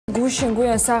გუშინ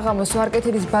გვიან საღამოს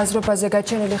ვარკეთილის ბაზრობაზე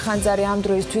გაჩენილი ხანძარი ამ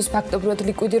დროისთვის ფაქტობრივად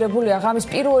ლიკვიდირებულია. ღამის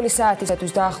პირველი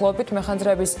საათისათვის დაახლოებით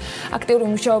მეხანძრების აქტიური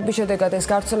მუშაობის შედეგად ეს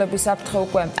გავრცელების საფრთხე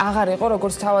უკვე აღარ იყო,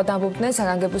 როგორც თავად ამბობდნენ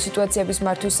საგანგებო სიტუაციების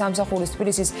მართვის სამსახურის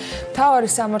თბილისის მთავარი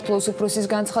სამმართველოს უფროსის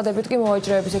განცხადებით კი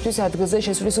მოვაჭრეებისათვის ადგილზე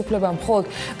შესვლის უფლება მხოლოდ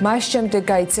მას შემდეგ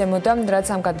გაიცემოდა, რაც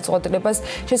ამ გადაწყვეტილებას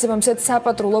შესაბამისად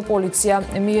საპატრულო პოლიცია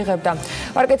მიიღებდა.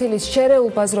 ვარკეთილის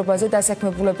შერეულ ბაზრობაზე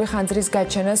დასაქმებულები ხანძრის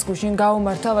გაჩენას გუშინ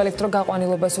გაუმართა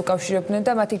ელექტროგაყვანილობას უკავშირებდნენ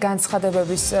და მათი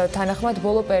განცხადებების თანახმად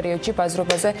ბოლო პერიოდში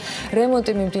ბაზრობაზე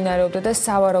რემონტი მიმდინარეობდა და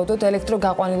სავარაუდოდ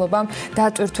ელექტროგაყვანილობამ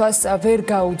დატვირთვას ვერ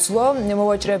გაუძლო.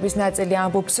 მოვაჭრეების ნაწილი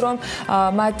ამბობს, რომ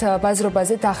მათ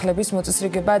ბაზრობაზე დახლების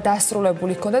მოწესრიგება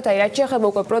დასრულებული ჰქონდათ. აი, რაც შეეხება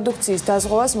უკვე პროდუქციის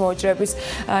დაზღვევას, მოვაჭრეების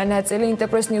ნაწილი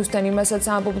ინტერპრეს ნიუსთან იმასაც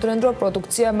ამბობდნენ, რომ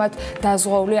პროდუქცია მათ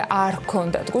დაზღვეული არ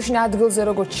ჰქონდათ. გუშინ ადგილზე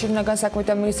როგორც შინაგან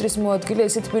საქმეთა მინისტრის მოადგილე,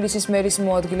 ისე თბილისის მერის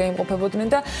მოადგილე იმყოფებოდნენ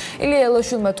და ილია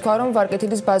ელოშვილმა თქვა, რომ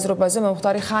ვარკეთილის ბაზრობაზე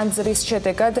მომხდარი ხანძრის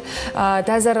შედეგად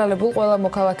დაზარალებულ ყველა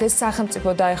მოქალაქეს სახელმწიფო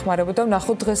დაეხმარებოდა.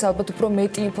 ვნახოთ დღეს ალბათ უფრო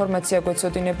მეტი ინფორმაცია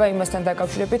გვეცოდინება იმასთან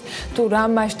დაკავშირებით, თუ რა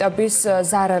მასშტაბის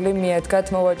ზარალი მიადგათ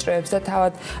მოვაჭრეებს და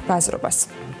თავად ბაზრობას.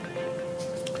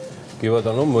 კი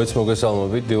ბატონო, მოეც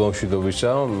მოგესალმებით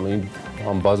დილამშვიდობისა.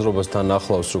 ამ ბაზრობასთან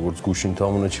ახლავს, როგორც გუშინ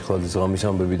თამუნეთში ხალხის ღამის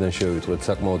ამბებიდან შევიტყვეთ,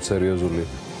 საკმაოდ სერიოზული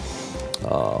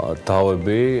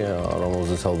დავები,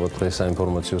 რომელზეც ალბათ დღეს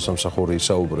საინფორმაციო სამსახური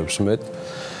ისაუბრებს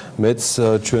მეც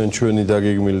ჩვენი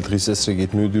დაგეგმილი დღის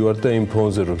წესრიგით მივდივართ და იმ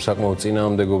ფონზე, რომ საკმაოდ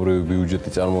წინააღმდეგობრივი ბიუჯეტი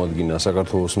წარმოადგინა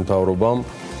საქართველოს მთავრობამ,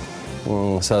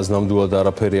 სადაც ნამდვილად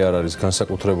არაფერი არ არის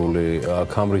განსაკუთრებული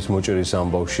ქამრის მოჭერის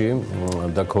ამბავში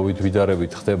და COVID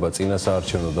ვიდარებით ხდება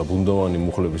წინასაარჩევნო და ბუნდოვანი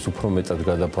მუხლების უფრო მეტად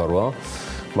გადაფარვა.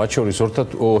 მათ შორის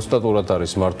ოსტატურად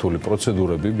არის მართული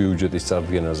პროცედურები ბიუჯეტის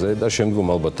წარდგენაზე და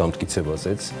შემდგომ ალბათ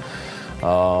დამტკიცებაზეც.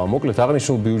 მოკლედ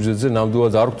აღნიშნულ ბიუჯეტზე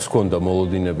ნამდვილად არ გვქონდა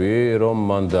მოლოდინები, რომ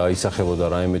მან დაისახებოდა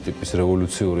რაიმე ტიპის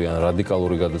რევოლუციური ან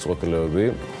რადიკალური გადაწყვეტილებები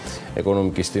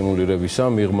ეკონომიკის სტიმულირებისა,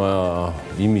 მიღმა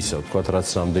იმისა, ვთქვათ, რაც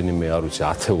რამდენიმე არ ვიცი,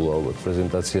 ათეულ ალბათ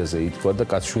პრეზენტაციაზე ითქვა და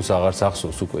კაცშულს აღარც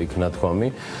ახსოვს უკვე იქ ნათქვამი,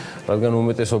 რადგან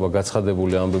უმეტესობა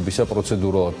გაცხადებული ამბებისა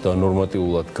პროცედურულად და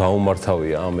ნორმატიულად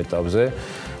გაუმართავია ამ ეტაპზე.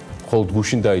 მხოლოდ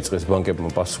გუშინ დაიწყეს ბანკებმა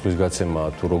პასუხის გაცემა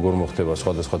თუ როგორ მოხდება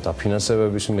სხვადასხვა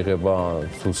დაფინანსებების მიღება,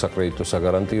 თუ საკრედიტო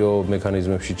საგარანტიო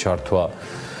მექანიზმებში ჩართვა.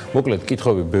 მოკლედ,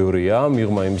 კითხვები ბევრია,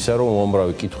 მიღმა იმისა, რომ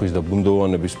უამრავი კითხვის და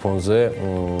ბუნდოვანების ფონზე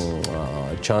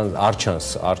არ ჩანს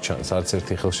არც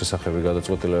ერთი ხელშესახები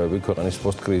გადაწყვეტილებები ქვეყნის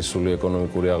პოსტკრიზისული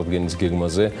ეკონომიკური აღდგენის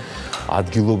გეგმაზე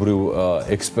ადგილობრივ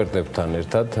ექსპერტებთან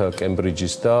ერთად,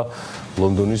 კემბრიჯის და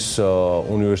ლონდონის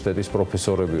უნივერსიტეტის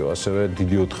პროფესორებიო, ასევე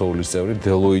დიდი ოთხეულის წევრი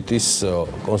დელოიტის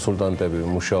კონსულტანტები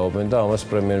მუშაობენ და ამას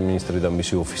პრემიერ-მინისტრი და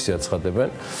მისი ოფისი აცხადებენ.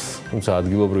 თუმცა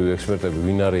ადგილობრივი ექსპერტები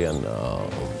ვინ არიან?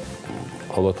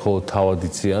 ალბათ ხოლმე თავად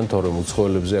იციან, თორემ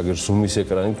უცხოელებზე აგერ ზუმის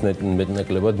ეკრანით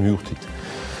მეტნაკლებად მივხვდით.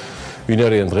 ვინ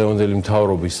არიან დღევანდელი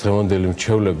მთავრობის, დღევანდელი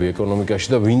მრჩევლები ეკონომიკაში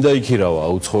და ვინ დაიქირავა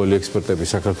უცხოელი ექსპერტები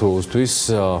საქართველოსთვის?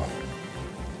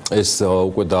 ეს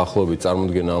უკვე დაახლოებით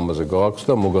წარმოდგენა ამაზე გააქვს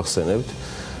და მოგახსენებთ.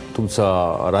 თუმცა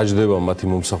რა ჯდება მათი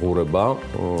მომსახურება,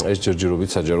 ეს ჯერჯერობით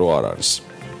საჯარო არ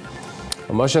არის.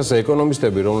 მაშასე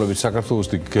ეკონომისტები, რომლებიც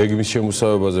საქართველოს გეგმის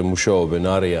შემოსავებაზე მუშაობენ,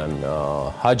 არიან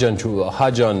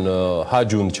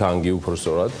ჰაჯუნ ჩანგი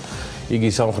უпроსტորად. იგი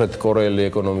სამხრეთ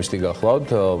კორეელი ეკონომისტი გახლავთ,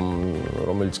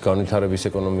 რომელიც განვითარების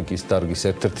ეკონომიკის დარგის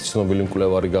ერთ-ერთი ცნობილი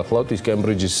მკვლევარი გახლავთ. ის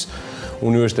კემბრიჯის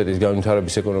უნივერსიტეტის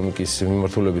განვითარების ეკონომიკის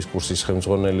მიმართულების კურსის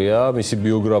ხელმძღვანელია. მისი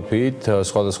ბიოგრაფიით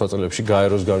სხვადასხვა წლებში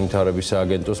გაეროს განვითარების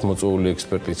სააგენტოს მოწვეული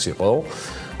ექსპერტიც იყო.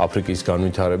 აფრიკის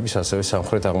განვითარების, ასევე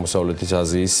სამხრეთ აღმოსავლეთის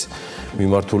აზიის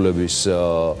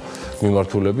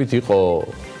მიმართულებით იყო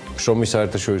შრომის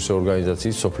საერთაშორისო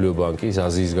ორგანიზაციის, სოფლიო ბანკის,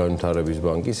 აზიის განვითარების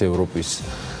ბანკის, ევროპის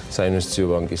საინვესტიციო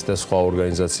ბანკის და სხვა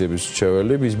ორგანიზაციების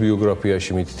მრჩეველი. მის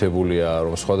ბიოგრაფიაში მითითებულია,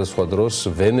 რომ სხვადასხვა დროს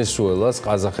ვენესუელას,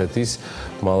 ყაზახეთის,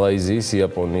 მალაიზიის,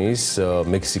 იაპონიის,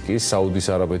 მექსიკის, საუდის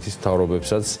არაბეთის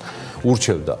მთავრობებსაც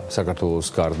ურჩევდა საქართველოს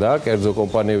გარდა. კერძო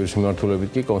კომპანიების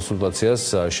მიმართულებით კი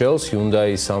კონსულტაციას Shell-ს,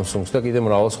 Hyundai-ს, Samsung-ს და კიდევ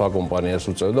მრავალ სხვა კომპანიას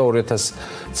უწევდა.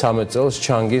 2013 წელს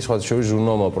ჩანგი სხვათა შორის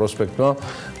ჟურნალმა პროსპექტმა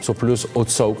მსოფლიოს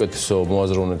 20 საუკეთესო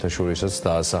მოაზროვნეთა შორისაც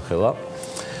დაასახელა.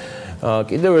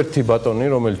 კიდევ ერთი ბატონი,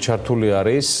 რომელიც ჩართული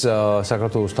არის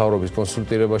საქართველოს მთავრობის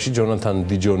კონსულტირებაში, ჯონათან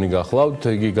დიჯონი გახლავთ.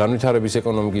 იგი განვითარების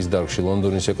ეკონომიკის დარგში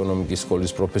ლონდონის ეკონომიკის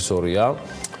სკოლის პროფესორია.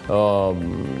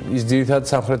 ის ძირითადად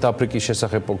სამხრეთ აფრიკის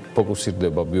შესახებ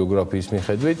ფოკუსირდება ბიოგრაფიის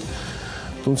მიხედვით.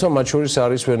 თუმცა მათ შორის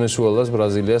არის ვენესუელას,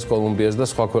 ბრაზილიას, კოლუმბიას და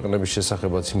სხვა ქვეყნების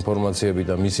შესახებაც ინფორმაციები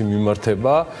და მისი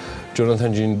მიმართება.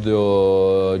 ჯონათან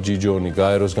ჯიჯონი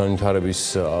გაეროს განვითარების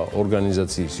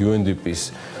ორგანიზაციის UNDP-ს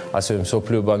ასევე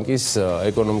მსოფლიო ბანკის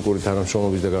ეკონომიკური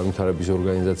თანამშრომლობის და განვითარების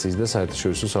ორგანიზაციის და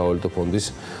საერთაშორისო სავალუტო ფონდის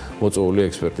მოწვეული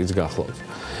ექსპერტიც გახლავთ.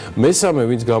 მესამე,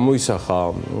 ვინც გამოისახა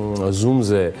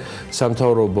Zoom-ზე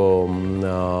სამთავრობო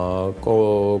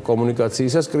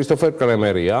კომუნიკაციისას, კრისტოფერ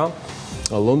კრემერია,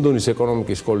 ლონდონის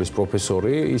ეკონომიკის სკოლის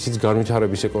პროფესორი, ისიც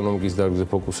განვითარების ეკონომიკის დარგზე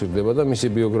ფოკუსირდება და მისი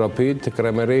ბიოგრაფიით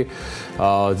კრემერი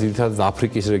ძირითადად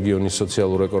აფრიკის რეგიონის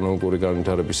სოციალურ-ეკონომიკური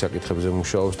განვითარების საკითხებზე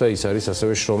მუშაობს და ის არის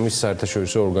ასევე შრომის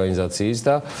საერთაშორისო ორგანიზაციის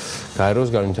და გაეროს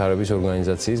განვითარების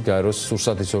ორგანიზაციის, გაეროს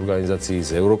სურსათის ორგანიზაციის,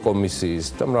 ევროკომისიის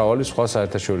და მრავალი სხვა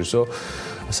საერთაშორისო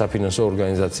საფინანსო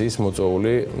ორგანიზაციის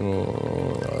მოწვეული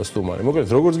სტუმარი. მოკლედ,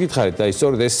 როგორც გითხარით, და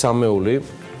სწორედ ეს სამეული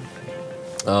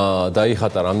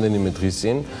დაიხატა რამდენიმე დღის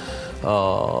წინ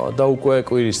და უკვე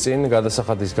კვირის წინ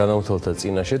გადასახადის განავრცელთა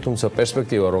წინაშე, თუმცა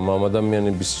პერსპექტივა, რომ ამ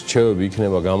ადამიანების რჩევები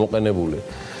იქნება გამოყენებული,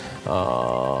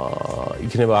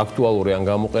 იქნება აქტუალური ან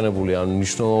გამოყენებული, ან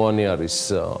მნიშვნელოვანი არის,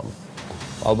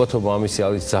 ალბათობა ამისი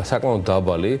არის საკმაოდ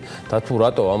დაბალი და თუ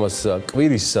რატო ამას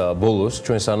კვირის ბოლოს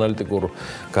ჩვენს ანალიტიკურ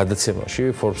გადაცემაში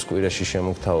Forbes კვირაში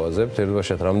შემოგთავაზებთ,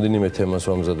 ერთბაშად რამდენიმე თემას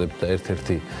ვამზადებთ და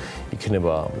ერთ-ერთი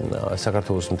იქნება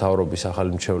საქართველოს მთავრობის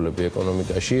ახალი მრჩევლები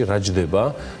ეკონომიკაში, რა ჯდება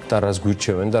და რას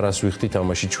გვირჩევენ და რას ვიხდით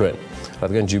ამაში ჩვენ,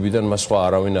 რადგან ჯიბიდან მას სხვა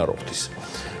არავინ არ ოხდის.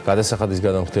 გადასახადის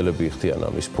განმხდელები იხდიან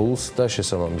ამის ფულს და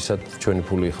შესაბამისად ჩვენი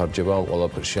ფული იხარჯება ამ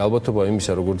ყველაფერში. ალბათობა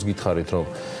იმისა, როგორც გითხარით, რომ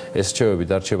ეს რჩევები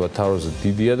დარჩება თავზე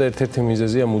დიდია და ერთ-ერთი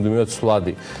მიზეზია მუდმივად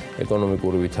ცვლადი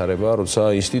ეკონომიკური ვითარება, როცა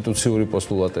ინსტიტუციური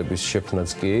პოსტულატების შექმნაც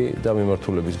კი და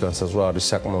მიმართულების განსაზღვრა არის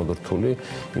საკმაოდ რთული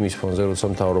იმის ფონზე, როცა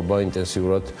მთავრობა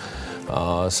ინტენსიურად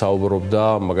საუბრობდა,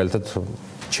 მაგალითად,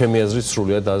 ჩემი აზრით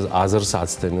სრულიად აზრს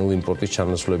აცდენილ იმპორტის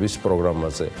ჩანაცვლების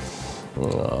პროგრამაზე.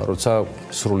 როცა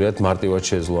სრულიად მარტივად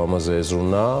შეეძლო ამაზე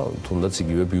ეზრუნა, თუნდაც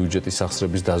იგივე ბიუჯეტის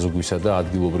სახსრების დაზოგვისა და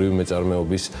ადგილობრივი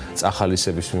მეწარმეობის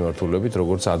წახალისების მიმართულებით,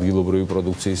 როგორც ადგილობრივი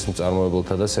პროდუქციის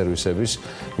მწარმოებელთა და სერვისების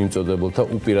მიმწოდებელთა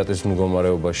უპირატეს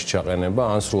მდგომარეობაში ჩაყენება,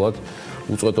 ან სრულად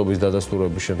უწყვეტობის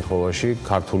დადასტურების შემთხვევაში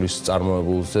ქართული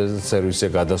წარმოებულზე სერვისზე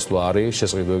გადასვლა არის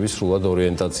შესყიდვების სრულად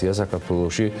ორიენტაცია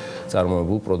საქართველოში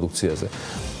წარმოებულ პროდუქციაზე.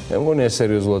 მე მგონი ეს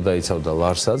სერიოზულად დაიცავდა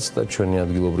ლარსაც და ჩვენი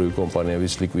ადგილობრივი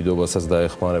კომპანიების ლიკვიდობასაც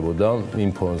დაეხმარებოდა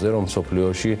იმ ფონზე, რომ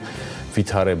სოფლიოში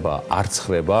ვითარება არ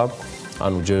ცხრება,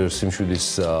 ანუ ჯერ სიმშვიდის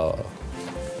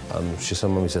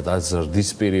შესაბამისად აზრდის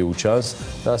პირი უჩანს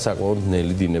და საკმაოდ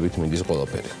ნელი დინებით მიდის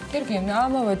ყველაფერი. გირგი,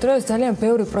 ამავე დროს ძალიან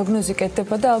ბევრი პროგნოზი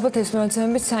კეთდება და ალბათ ეს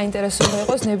მონაცემებით საინტერესო უნდა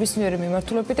იყოს ნებისმიერი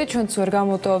მიმართულებით და ჩვენც ვერ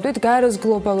გამოტოვებდით გაეროს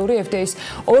გლობალური FDI-ის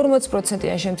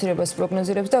 40%-იან შემცირებას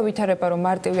პროგნოზირებს და ვითარება, რომ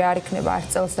მარტივი არ იქნება არც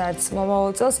წელს და არც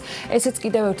მომავალ წელს, ესეც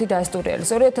კიდევ ერთი დასტური არის.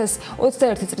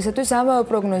 2021 წლისათვის ამავე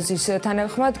პროგნოზის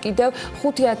თანახმად კიდევ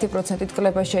 5-10%-ით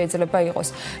კლება შეიძლება იყოს.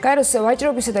 გაეროს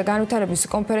ვაჭრობისა და განვითარების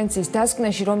კონფერენციის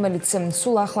დასკვნაში, რომელიც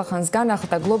სულ ახლახანს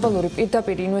განახლდა გლობალური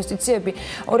პირდაპირ ინვესტიციები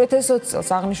 2020 წელს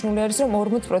აღნიშნული არის, რომ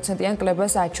 40%-იან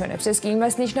კლებას აჩვენებს. ეს კი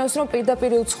იმას ნიშნავს, რომ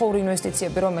პირდაპირ უცხოური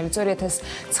ინვესტიციები, რომელიც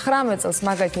 2019 წელს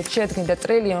მაგალითად შეადგენდა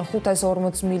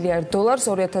 $1.540 მილიარდ,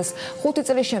 2005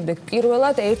 წლის შემდეგ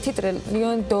პირველად $1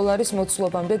 ტრილიონ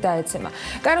მოცულობამდე დაეცემა.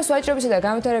 გაეროს ვაჭრობისა და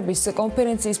განვითარების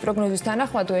კონფერენციის პროგნოზის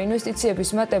თანახმად ინვესტიციების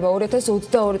მატება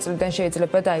 2022 წლიდან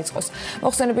შეიძლება დაიწყოს.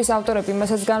 მოხსენების ავტორები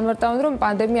იმასაც განმარტავენ, რომ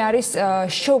პანდემია არის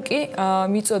შოკი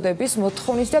მიწოდების,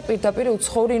 მოთხოვნის და პირდაპირ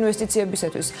უცხოური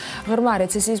ინვესტიციებისათვის. ღრმა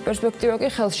რეცესიის პერსპექტივა კი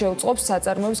ხელს შეუწყობს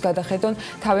საწარმოებს გადახედონ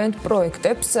თავიანთ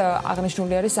პროექტებს,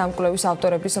 აღნიშნული არის ამ კვლევის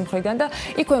ავტორების მხრიდან და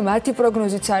იქვე მათი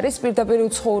პროგნოზიც არის პირდაპირ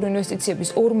უცხოური ინვესტიციების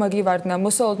ორმაგი ვარდნა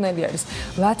მოსალოდნელი არის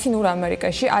ლათინურ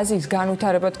ამერიკაში, აზიის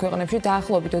განვითარებად ქვეყნებში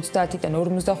დაახლოებით 30-დან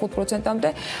 45%-მდე,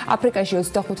 აფრიკაში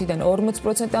 25-დან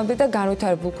 40%-მდე და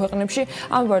განვითარებულ ქვეყნებში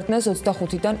ამ ვარდნას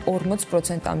 25-დან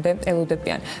 40%-მდე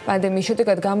ელოდებიან. პანდემიის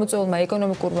შედეგად გამოწვეულმა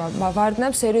ეკონომიკურმა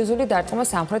ვარდნამ სერიოზული დარტყმა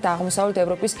სამხრეთ-აღმოსავლეთ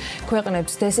ევროპის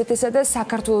ქვეყნებს დსთ-სა და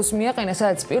საქართველოს მიაყენა,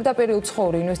 სადაც პირდაპირ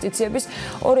უცხოური ინვესტიციების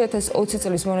 2020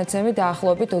 წლის მონაცემი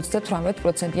დაახლოებით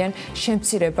 38%-იან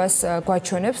შემცირებას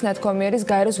გვაჩვენებს, ნათქვამი არის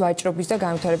გაეროს ვაჭრობის და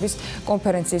განვითარების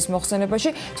კონფერენციის მოხსენებაში.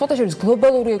 სხვათაშორის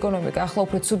გლობალური ეკონომიკა ახლა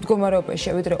უფრო ცუდ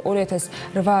მდგომარეობაშია, ვიდრე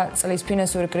 2008 წლის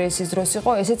ფინანსური კრიზისის დროს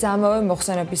იყო, ესეც ამავე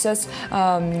მოხსენებისას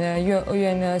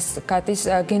UN-ის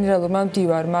გენერალურმა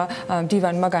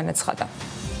მდივანმა განაცხადა.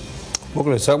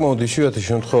 მოკლედ, საკმაოდ იშვიათი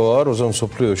შემთხვევაა, რომ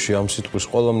მსოფლიოში ამ სიტყვის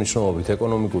ყველა მნიშვნელობით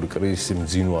ეკონომიკური კრიზისი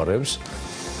მძინვარებს.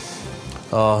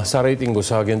 სარეიტინგო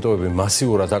სააგენტოები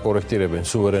მასიურად აკორექტირებენ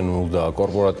სუვერენულ და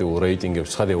კორპორატიულ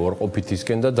რეიტინგებს ცხადია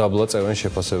უარყოფითისკენ და დაბლაწევენ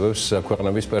შეფასებებს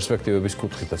ქვეყნების პერსპექტივების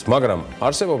კუთხითაც. მაგრამ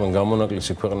არსებობენ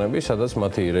გამონაკლისი ქვეყნები, სადაც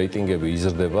მათი რეიტინგები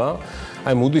იზრდება.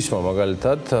 აი მუდისმა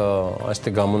მაგალითად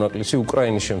ასეთი გამონაკლისი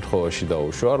უკრაინის შემთხვევაში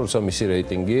დაუშვა, როცა მისი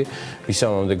რეიტინგი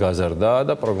ვისამამდე გაზარდა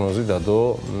და პროგნოზი დადო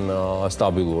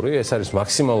სტაბილური. ეს არის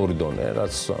მაქსიმალური დონე,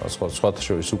 რაც სხვათა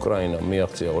შორის უკრაინამ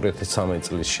მიაღწია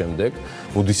 2013 წლის შემდეგ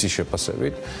მუდისის შეფასებით.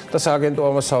 და სააგენტო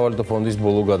ამას სავალუტო ფონდის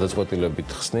ბოლო გადაწყვეტილებით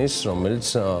ხსნის,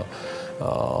 რომელიც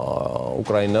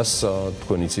უკრაინას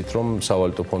თქვენ იცით, რომ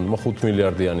სავალუტო ფონდმა 5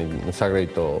 მილიარდიანი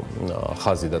საკრედიტო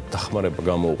ხაზი და დახმარება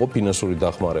გამოუყო, ფინანსური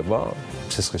დახმარება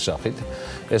ცესხის სახით.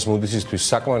 ეს მუდისისთვის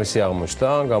საკმარისი აღმოჩნდა,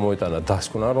 გამოეტანა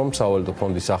დასკვნა, რომ სავალუტო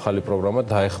ფონდის ახალი პროგრამა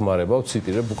დაეხმარება,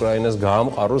 ვციტირებ, უკრაინას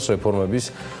გაამყაროს რეფორმების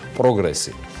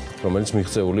პროგრესი, რომელიც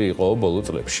მიღწეული იყო ბოლო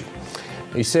წლებში.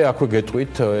 ისე აქვე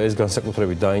გეტყვით, ეს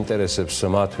განსაკუთრებით დაინტერესებს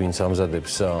მათ, ვინც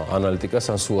ამზადებს ანალიტიკას,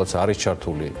 ან სულაც არის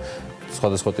ჩართული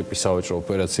სხვადასხვა ტიპის სავაჭრო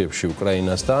ოპერაციებში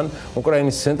უკრაინასთან.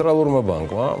 უკრაინის ცენტრალურმა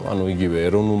ბანკმა, ანუ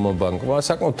იგივე ეროვნულმა ბანკმა,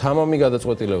 საკმაოდ თამამი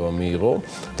გადაწყვეტილება მიიღო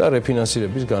და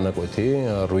რეფინანსირების განაკვეთი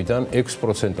 8-დან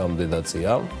 6%-მდე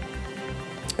დაწია.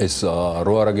 ეს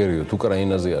რო არ აგერიოთ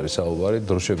უკრაინაზე არის საუბარი,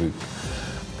 დროშები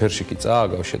ფერში კი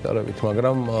წააგავს შეტარებით,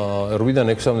 მაგრამ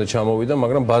 8-დან 6-მდე ჩამოვიდა,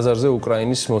 მაგრამ ბაზარზე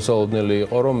უკრაინის მოსალოდნელი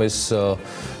იყო, რომ ეს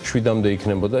 7-მდე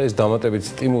იქნებოდა, ეს დამატებით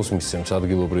სტიმულს მისცემს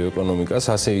ადგილობრივ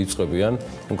ეკონომიკას, ასე იწყებიან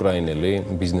უკრაინელი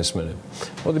ბიზნესმენები.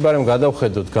 მოდი ბარემ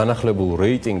გადავხედოთ განახლებულ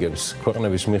რეიტინგებს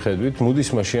ქვეყნების მიხედვით.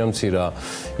 მუდისმა შეამცირა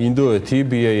ინდოეთი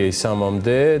BAA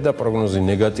 3-მდე და პროგნოზი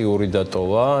ნეგატიური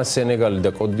დატოვა. სენეგალი და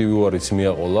კოტ-დივუარიც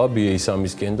მიაყოლა BAA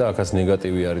 3-ისკენ და აქაც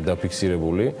ნეგატივი არის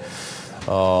დაფიქსირებული.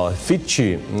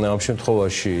 Fitch ამ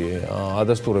შემთხვევაში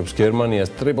ადასტურებს გერმანიას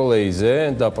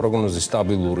AAA-ზე და პროგნოზი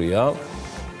სტაბილურია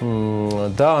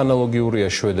და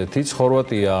ანალოგიურია შვედეთიც,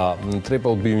 ხორვატია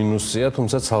BBB-ია,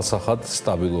 თუმცა ცალსახად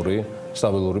სტაბილური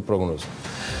პროგნოზი.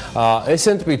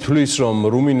 S&P თვლის, რომ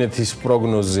რუმინეთის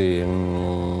პროგნოზი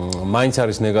მაინც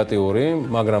არის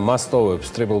ნეგატიური, მაგრამ მას ტოვებს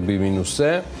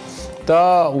BBB-ზე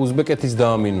და უზბეკეთის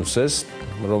დაამინუსეს,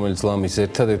 რომელიც ლამის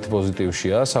ერთადერთი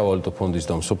პოზიტივშია სავალუტო ფონდის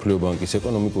და მსოფლიო ბანკის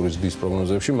ეკონომიკური ზრდის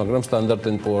პროგნოზებში, მაგრამ Standard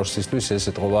 & Poor's-ისთვის ეს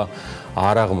ეთყობა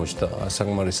არ აღმოჩნდა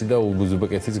საკმარისი და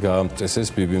უზბეკეთიც გაამწესეს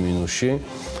BB-ში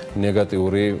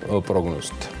ნეგატიური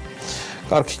პროგნოზით.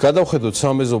 კარგი, გადავხედოთ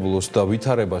სამეზობლოს და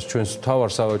ვითარებას ჩვენს მთავარ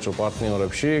სავაჭრო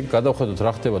პარტნიორებში. გადავხედოთ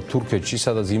რა ხდება თურქეთში,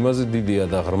 სადაც იმაზე დიდია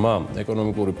და ღრმა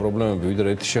ეკონომიკური პრობლემები,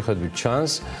 ვიდრე ერთი შეხედვით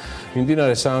ჩანს.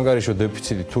 მიმდინარე საანგარიშო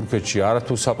დეფიციტი თურქეთში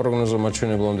არათუ საპროგნოზო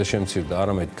მაჩვენებლამდე შემცირდა,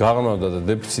 არამედ გაღრმავდა და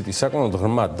დეფიციტი საკმაოდ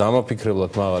ღრმა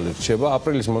დამაფიქრებლად მაღალი რჩება.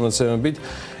 აპრილის მონაცემებით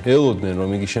ელოდნენ, რომ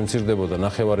იგი შემცირდებოდა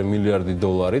 $9 მილიარდი,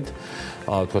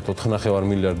 თქვათ $4.5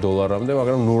 მილიარდამდე,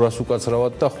 მაგრამ ნურას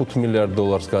უკაცრავად და $5 მილიარდ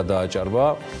გადააჭარბა,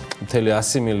 მთელი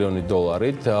 $100 მილიონი.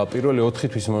 პირველი 4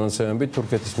 თვის მონაცემებით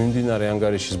თურქეთის მიმდინარე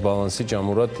ანგარიშის ბალანსი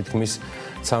ჭამურად თითქმის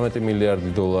 $13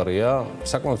 მილიარდი.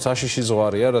 საკმაოდ საშიში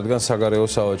ზღვარია, რადგან საგარეო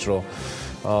სავაჭრო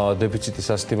დეფიციტის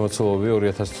ასეთი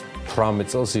მოცულობები 2018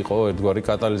 წელს იყო ერთგვარი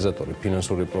კატალიზატორი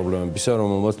ფინანსური პრობლემებისა,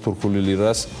 რომელმაც თურქული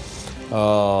ლირას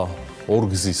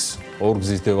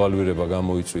ორგზის დევალვირება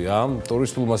გამოიწვია.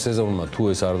 ტურისტულმა სეზონმა თუ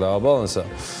ეს არ დააბალანსა,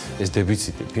 ეს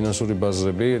დეფიციტი, ფინანსური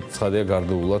ბაზრები ცხადია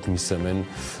გარდაულად მისცემენ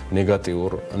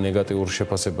ნეგატიურ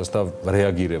შეფასებას და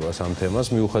რეაგირებას ამ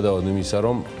თემას, მიუხედავად იმისა,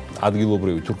 რომ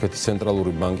ადგილობრივი თურქეთის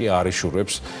ცენტრალური ბანკი არ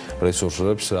იშურებს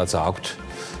რესურსებს, რაც აქვთ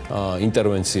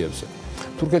ინტერვენციებზე.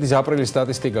 თურქეთის აპრილის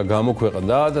სტატისტიკა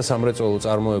გამოქვეყნდა და სამრეწველო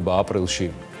წარმოება აპრილში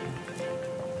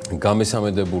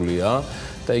გამესამედებულია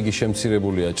და იგი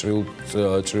შემცირებულია წრიულ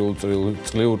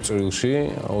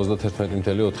წრილში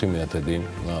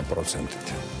 31.4%-ით.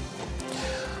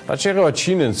 რაც შეეხება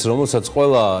ჩინეთს, რომელსაც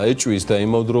ყველა ეჭვის და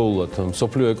იმავდროულად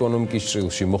მსოფლიო ეკონომიკის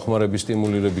ჭრილში მოხმარების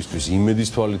სტიმულირებისთვის იმედის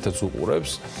თვალითაც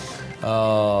უყურებს,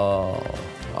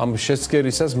 ამ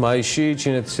შესწრებისას მაისში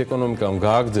ჩინეთის ეკონომიკამ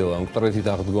გააგრძელა მკვეთრად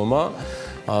აღდგომა,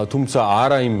 თუმცა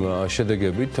არა იმ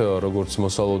შედეგებით, როგორც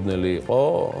მოსალოდნელი იყო,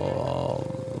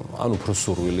 ანუ უფრო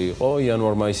სურვილი იყო.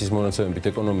 იანვარ-მაისის მონაცემებით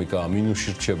ეკონომიკა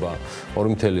მინუსში რჩება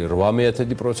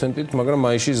 2.8%-ით, მაგრამ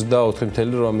მაისში ზრდა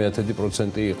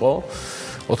 4.8% იყო,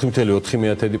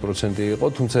 4.4% იყო,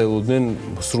 თუმცა ელოდნენ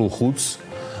სრულ 5-ს.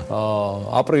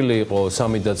 აპრილი იყო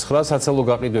 3.9, საცალო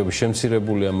გაყიდვები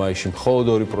შემცირებულია მაისში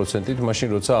მხოლოდ 2%-ით,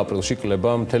 მაშინ როცა აპრილში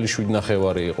კლება მთელი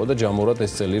 7.5 იყო და ჯამურად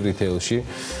ეს წელი რიტეილში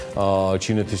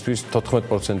ჩინეთისთვის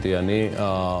 14%-იანი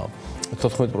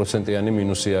 14%-იანი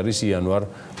მინუსი არის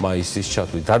იანვარ-მაისის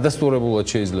ჩათვლით. დადასტურებულად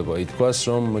შეიძლება ითქვას,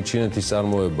 რომ ჩინეთის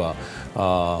წარმოება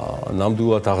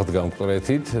ნამდვილად აღდგა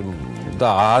მკვეთრით და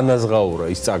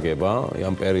აანაზღაურა ის წაგება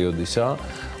ამ პერიოდისა,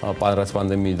 რაც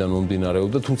პანდემიიდან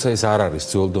მომდინარეობდა, თუმცა ეს არ არის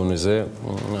ძველ დონეზე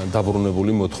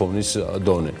დაბრუნებული მოთხოვნის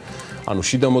დონე. ანუ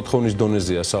შიდა მოთხოვნის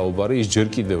დონეზეა საუბარი, ის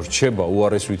ჯერ კიდევ რჩება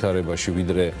უარეს ვითარებაში,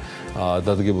 ვიდრე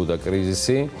დადგებოდა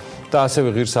კრიზისი და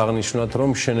ასევე ღირს აღნიშნავთ,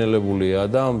 რომ შენელებულია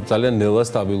და ძალიან ნელა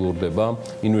სტაბილურდება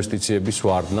ინვესტიციების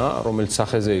ვარდნა, რომელიც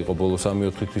სახეზე იყო ბოლოს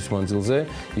 3-4 თვის მანძილზე,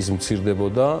 ის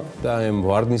მცირდებოდა და ამ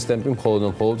ვარდნის ტემპი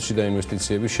მხოლოდ შიდა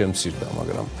ინვესტიციების შემცირდა,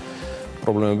 მაგრამ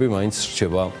პრობლემები მაინც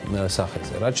რჩება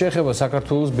სახეზე. რაც შეეხება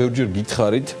საქართველოს, ბევრჯერ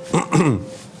გითხარით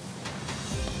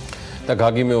და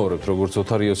გაგიმეორებთ, როგორც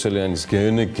ოთარ იოსელიანის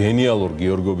გენიალურ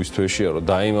გიორგობის თვეშია, რომ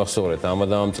დაიმახსოვრეთ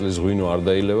ამ წლის ღვინო არ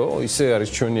დაილევა, ისე არის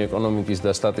ჩვენი ეკონომიკის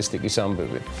და სტატისტიკის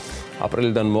ამბები.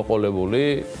 აპრილიდან მოყოლებული,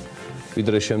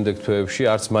 ვიდრე შემდეგ თვეებში,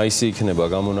 არც მაისი იქნება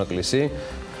გამონაკლისი.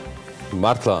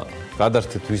 მართლა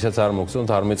გადართეთ, ვისაც არ მოგწონთ,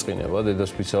 არ მეწყინება,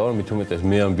 დედასფიცა ვარ, მით უმეტეს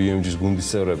მე ამ BMG-ის გუნდის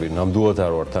წევრები ნამდვილად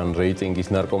არ ვართ ან რეიტინგის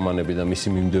ნარკომანები და მისი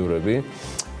მიმდევრები.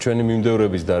 ჩვენი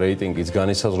მიმდევრების და რეიტინგის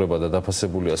განისაზღვრება და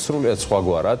დაფასებულია სრულიად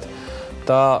სხვაგვარად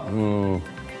და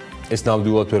ეს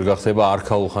ნამდვილად ვერ გახდება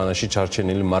არქაულ ხანაში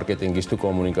ჩარჩენილი მარკეტინგის თუ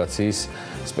კომუნიკაციის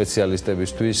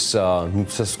სპეციალისტებისთვის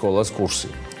ნუცეს სკოლას კურსი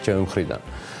ჩემი მხრიდან.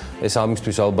 ეს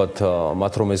ამისთვის ალბათ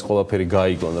მათ რომ ეს ყველაფერი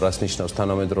გაიგონ, რას ნიშნავს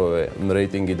თანამედროვე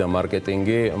რეიტინგი და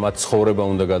მარკეტინგი, მათ ცხოვრება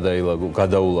უნდა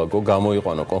გადაულაგო,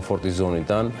 გამოიყვანო კომფორტის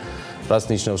ზონიდან. რაც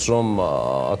ნიშნავს, რომ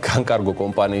განკარგო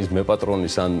კომპანიის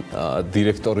მეპატრონის ან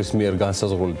დირექტორის მიერ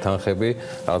განსაზღვრული თანხები,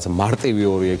 რაღაც მარტივი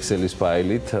 2 Excel-ის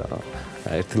ფაილით,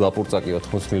 ერთი ლაპურწაკი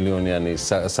 80 მილიონიანი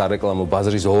სარეკლამო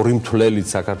ბაზრის 2 მთლელით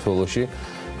საქართველოში,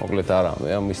 მოკლედ არა, მე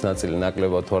ამის ნაწილი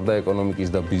ნაკლებად ვარ და ეკონომიკის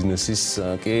და ბიზნესის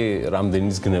კი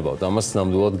რამდენიც გნებავთ. ამას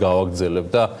ნამდვილად გავაგრძელებ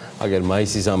და აგერ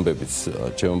მაისის ამბებიც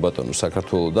ჩემო ბატონო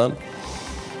საქართველოსდან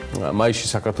მაისში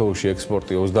საქართველოში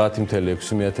ექსპორტი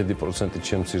 30.6%-ით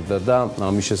შემცირდა და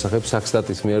ამის შესახებ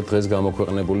საქსტატის მიერ დღეს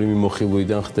გამოქვეყნებული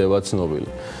მიმოხილვიდან ხდება ცნობილი.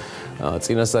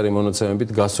 წინასწარი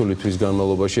მონაცემებით გასული თვის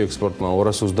განმავლობაში ექსპორტმა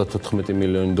 234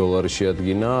 მილიონი დოლარი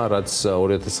შეადგინა, რაც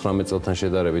 2019 წელთან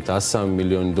შედარებით 103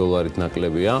 მილიონი დოლარით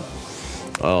ნაკლებია.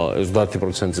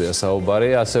 30%-ია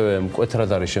საუბარი, ასევე მკვეთრად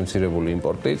არის შემცირებული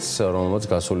იმპორტიც, რომელმაც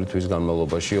გასული თვის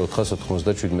განმავლობაში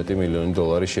 497 მილიონი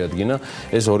დოლარი შეადგინა.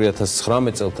 ეს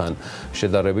 2019 წელთან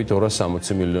შედარებით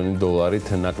 260 მილიონი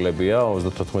დოლარით ნაკლებია,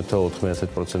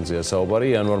 34.4%-ია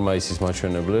საუბარი. იანვარ-მაისის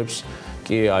მაჩვენებლებს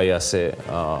კი აი ასე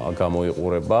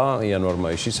გამოიყურება.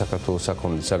 იანვარ-მაისში საქართველოს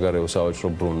საქონლის საგარეო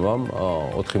სავაჭრო ბრუნვამ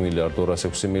 4 მილიარდ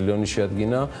 206 მილიონი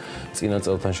შეადგინა. წინა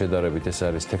წელთან შედარებით ეს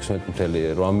არის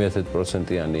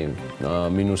 16.8%-იანი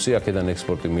მინუსი, აქედან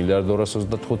ექსპორტი 1 მილიარდ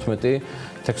 235,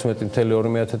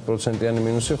 16.2%-იანი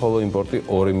მინუსი, ხოლო იმპორტი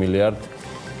 2 მილიარდ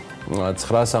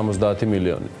 970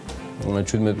 მილიონი.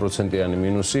 17%-იანი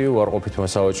მინუსი, უარყოფითმა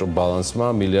სავაჭრო ბალანსმა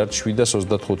 1 მილიარდ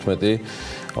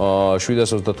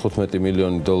 735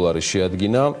 მილიონი დოლარი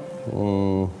შეადგინა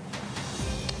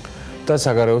და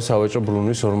საგარეო სავაჭრო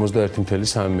ბრუნვის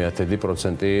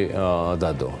 51.3%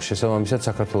 დადო. შესაბამისად,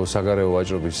 საქართველოს საგარეო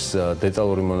ვაჭრობის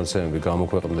დეტალური მონაცემები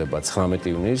გამოქვეყნდება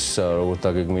 19 ივნისს, როგორც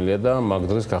დაგეგმილია და მაგ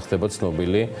დღეს გახდება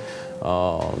ცნობილი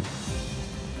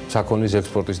საქონლის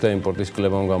ექსპორტის და იმპორტის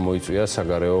კლებამ გამოიწვია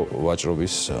საგარეო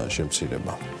ვაჭრობის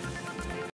შემცირება.